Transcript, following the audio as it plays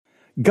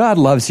God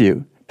loves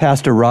you.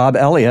 Pastor Rob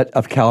Elliott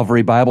of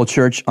Calvary Bible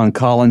Church on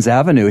Collins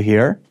Avenue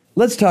here.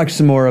 Let's talk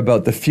some more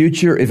about the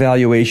future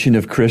evaluation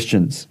of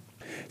Christians.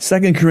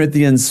 2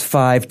 Corinthians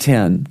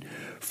 5:10.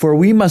 For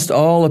we must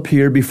all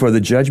appear before the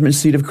judgment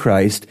seat of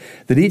Christ,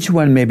 that each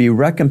one may be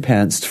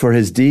recompensed for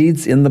his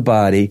deeds in the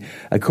body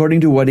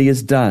according to what he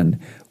has done,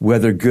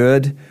 whether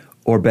good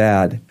or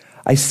bad.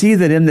 I see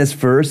that in this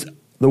verse,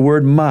 the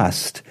word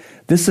must.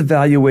 This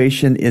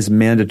evaluation is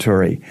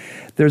mandatory.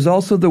 There's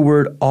also the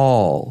word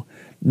all.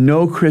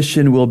 No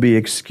Christian will be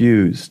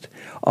excused.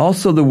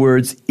 Also the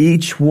words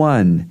each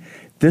one.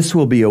 This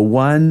will be a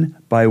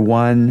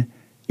one-by-one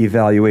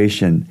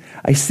evaluation.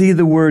 I see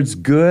the words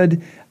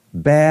good,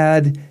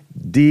 bad,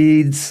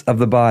 deeds of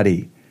the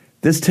body.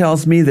 This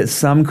tells me that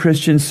some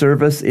Christian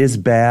service is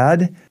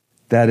bad,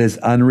 that is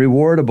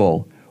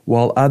unrewardable,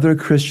 while other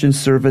Christian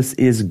service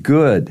is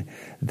good,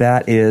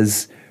 that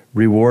is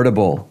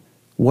rewardable.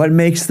 What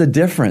makes the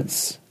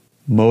difference?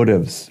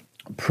 Motives.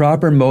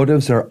 Proper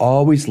motives are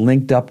always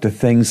linked up to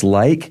things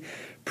like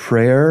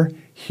prayer,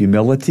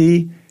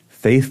 humility,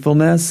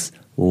 faithfulness,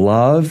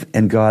 love,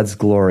 and God's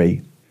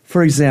glory.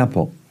 For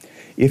example,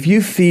 if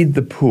you feed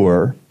the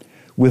poor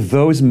with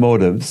those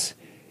motives,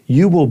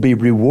 you will be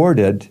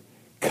rewarded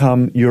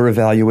come your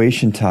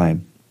evaluation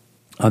time.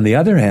 On the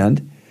other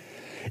hand,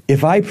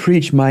 if I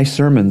preach my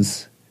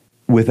sermons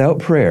without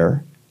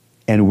prayer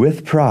and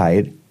with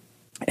pride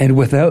and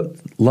without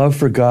love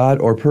for God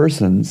or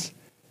persons,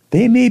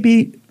 they may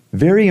be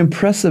very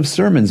impressive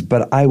sermons,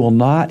 but I will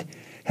not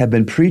have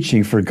been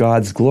preaching for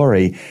God's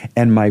glory,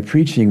 and my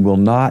preaching will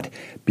not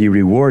be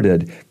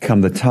rewarded come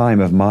the time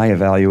of my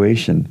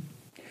evaluation.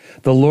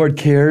 The Lord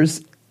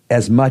cares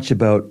as much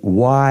about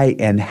why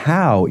and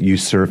how you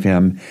serve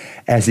Him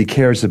as He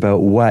cares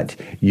about what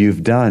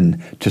you've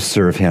done to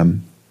serve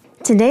Him.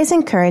 Today's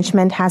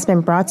encouragement has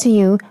been brought to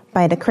you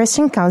by the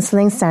Christian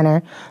Counseling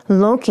Center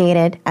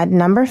located at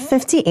number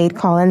 58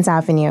 Collins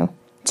Avenue.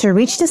 To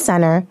reach the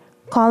center,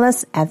 call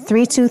us at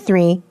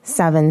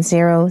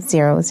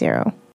 323-7000.